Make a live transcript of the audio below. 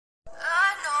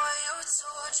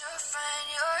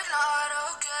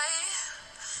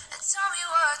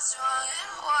what's wrong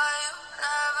and why you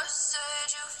never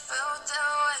said you felt that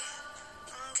way.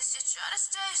 Guess you're trying to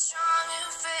stay strong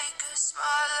and fake a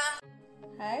smile.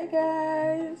 Hi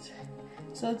guys,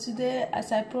 so today,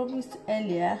 as I promised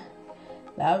earlier,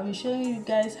 I'll be showing you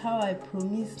guys how I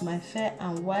promix my fair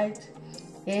and white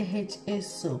AHA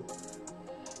soap.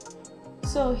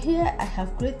 So here I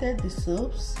have grated the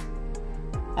soaps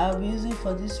I'll be using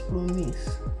for this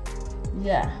promix.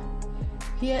 Yeah,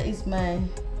 here is my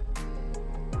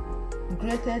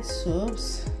grated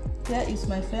soaps. Here is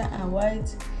my fair and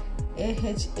white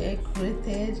AHA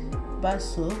grated bar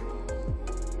soap.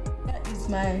 Here is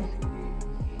my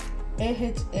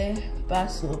AHA bar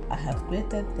soap. I have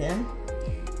grated them.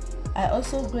 I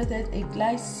also grated a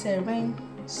glycerin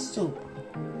soap.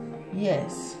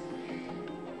 Yes,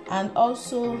 and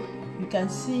also you can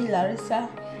see Larissa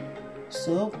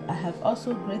soap. I have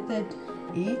also grated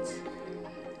it.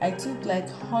 I took like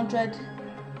 100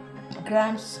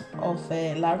 grams of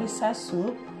Larissa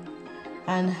soap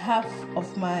and half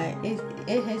of my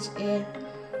AHA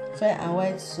fair and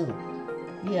white soap.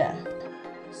 Yeah,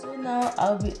 so now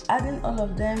I'll be adding all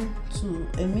of them to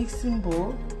a mixing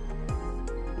bowl.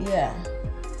 Yeah,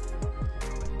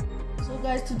 so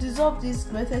guys, to dissolve these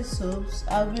grated soaps,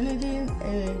 I'll be needing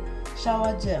a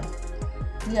shower gel.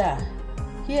 Yeah,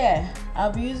 here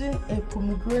I'll be using a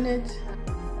pomegranate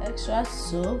extra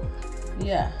soap.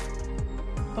 Yeah,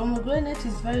 pomegranate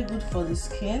is very good for the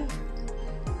skin.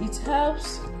 It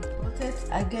helps protect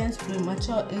against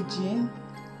premature aging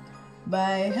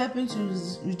by helping to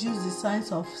reduce the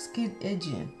signs of skin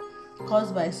aging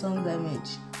caused by sun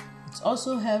damage. It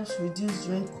also helps reduce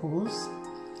wrinkles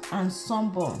and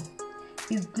sunburn.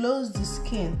 It glows the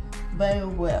skin very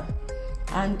well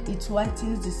and it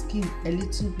whitens the skin a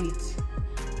little bit.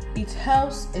 It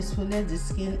helps exfoliate the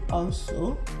skin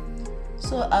also.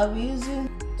 So I'll be using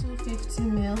 250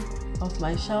 ml of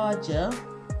my shower gel.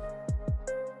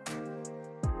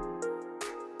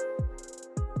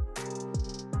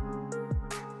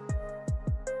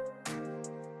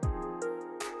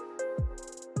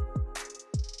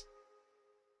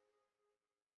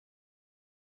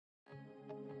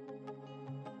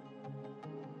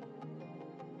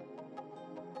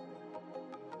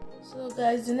 So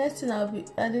guys, the next thing I'll be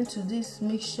adding to this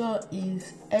mixture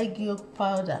is egg yolk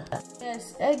powder.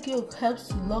 Yes, egg yolk helps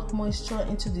to lock moisture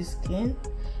into the skin.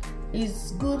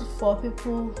 It's good for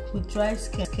people with dry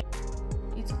skin.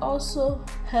 It also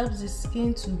helps the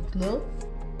skin to glow.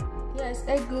 Yes,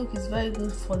 egg yolk is very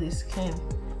good for the skin.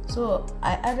 So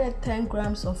I added 10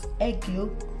 grams of egg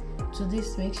yolk to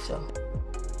this mixture.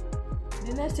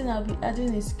 The next thing I'll be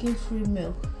adding is skin-free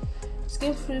milk.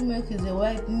 Skin-free milk is a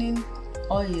whitening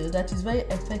oil that is very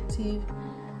effective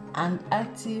and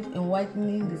active in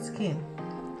whitening the skin.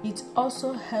 It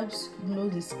also helps glow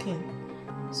the skin.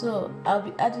 So I'll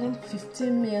be adding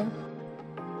 15 ml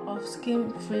of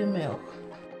skin-free milk.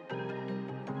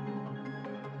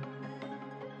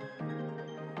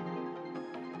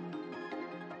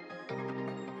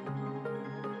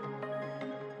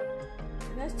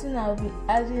 The next thing I'll be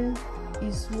adding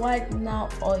is whiten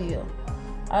oil.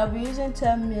 I'll be using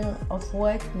 10 ml of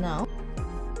whiten.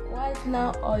 Whiten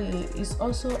oil is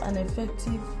also an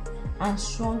effective and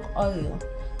strong oil.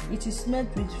 It is made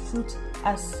with fruit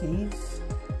acids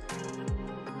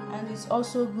and it's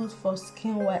also good for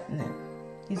skin whitening.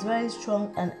 It's very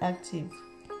strong and active.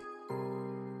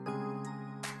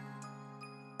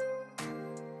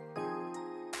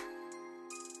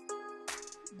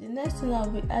 The next thing I'll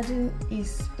be adding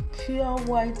is pure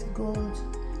white gold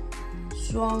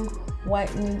strong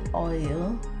whitening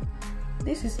oil.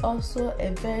 This is also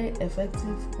a very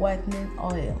effective whitening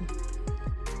oil.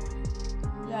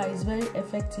 Yeah, it's very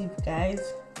effective,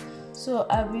 guys. So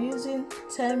I'll be using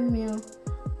 10 ml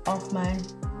of my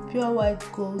pure white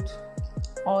gold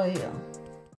oil.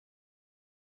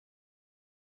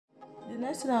 The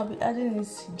next thing I'll be adding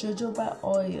is jojoba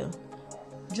oil.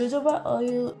 Jojoba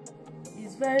oil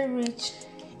is very rich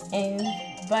in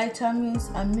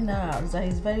vitamins and minerals that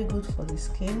is very good for the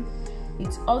skin.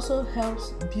 It also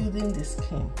helps building the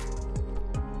skin.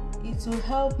 It will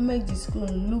help make the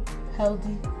skin look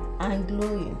healthy and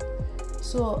glowing.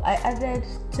 So I added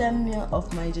 10 ml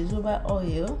of my jojoba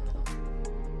oil.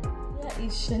 Here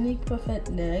is Shenique Perfect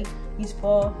Leg. It's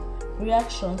for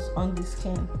reactions on the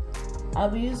skin. I'll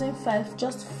be using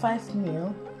just 5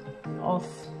 ml of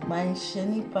my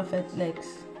Shenique Perfect Legs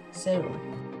serum.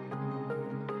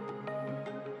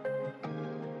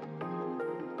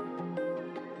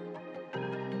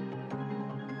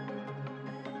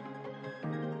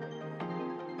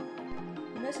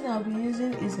 Next thing I'll be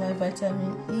using is my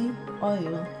vitamin E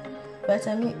oil.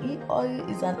 Vitamin E oil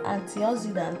is an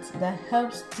antioxidant that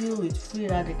helps deal with free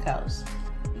radicals.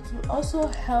 It will also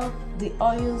help the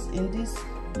oils in this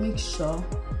mixture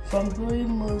from growing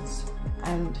molds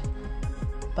and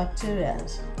bacteria.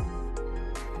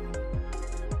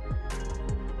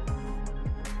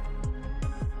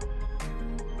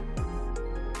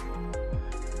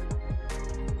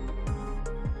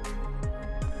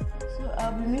 So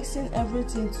I'll be mixing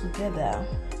everything together.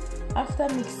 After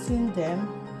mixing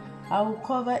them, I will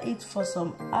cover it for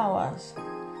some hours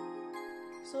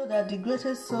so that the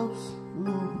grated soaps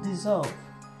will dissolve.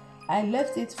 I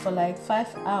left it for like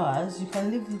 5 hours. You can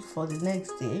leave it for the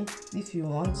next day if you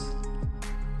want.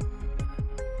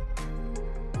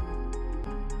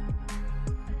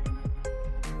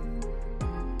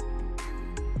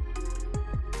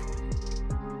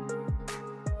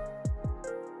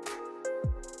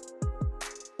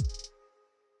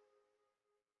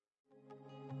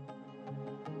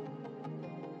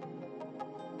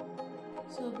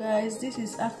 So guys, this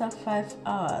is after 5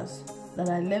 hours that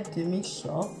I left the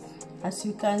mixture. As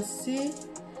you can see,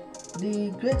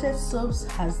 the grated soaps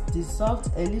has dissolved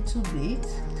a little bit.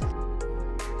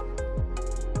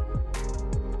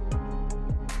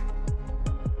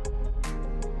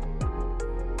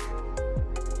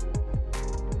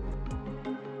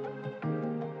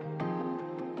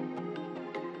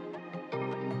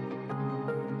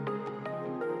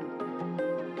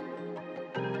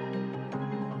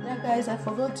 Guys, I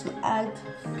forgot to add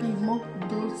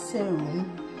molato serum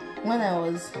when I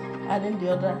was adding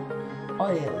the other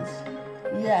oils.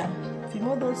 Yeah,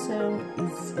 molato serum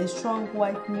is a strong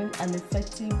whitening and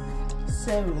effective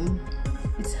serum.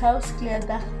 It helps clear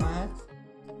dark marks.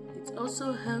 It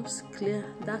also helps clear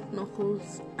dark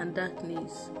knuckles and dark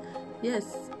knees.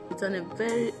 Yes, it's a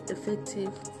very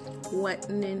effective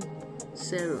whitening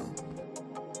serum.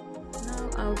 Now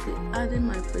I'll be adding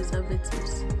my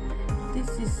preservatives. This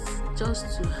is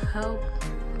just to help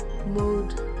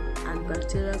mold and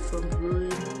bacteria from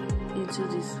growing into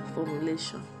this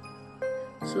formulation.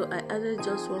 So I added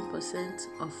just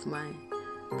 1% of my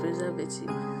preservative.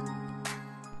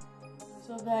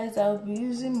 So guys, I'll be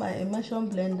using my immersion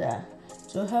blender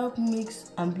to help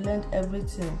mix and blend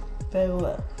everything very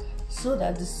well so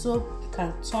that the soap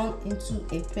can turn into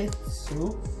a paste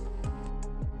soap.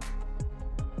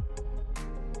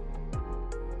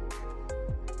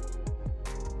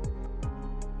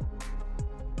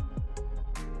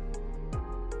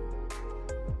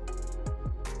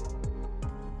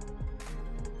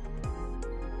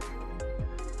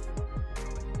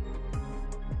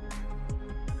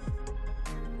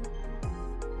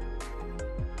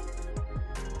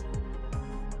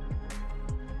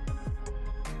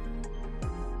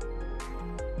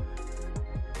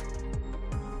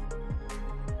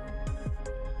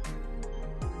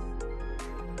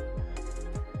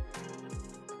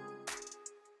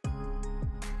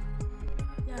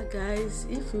 Guys,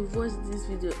 if you've watched this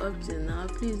video up till now,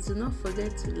 please do not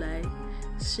forget to like,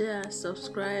 share,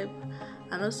 subscribe,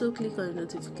 and also click on the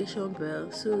notification bell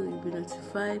so you'll be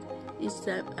notified each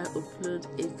time I upload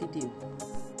a video.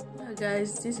 Yeah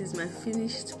guys, this is my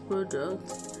finished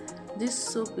product. This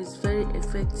soap is very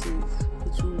effective.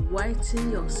 It will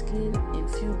whiten your skin in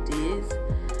few days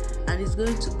and it's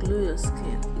going to glow your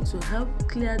skin. It will help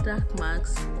clear dark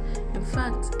marks. In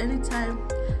fact, anytime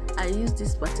I use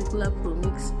this particular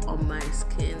promix on my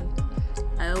skin,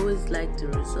 I always like the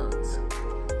results.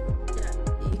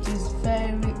 Yeah, it is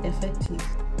very effective.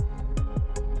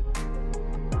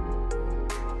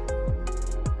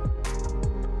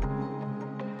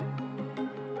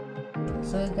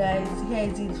 So guys, here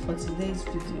it is for today's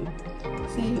video.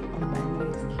 See you on my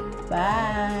next.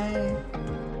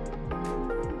 Bye.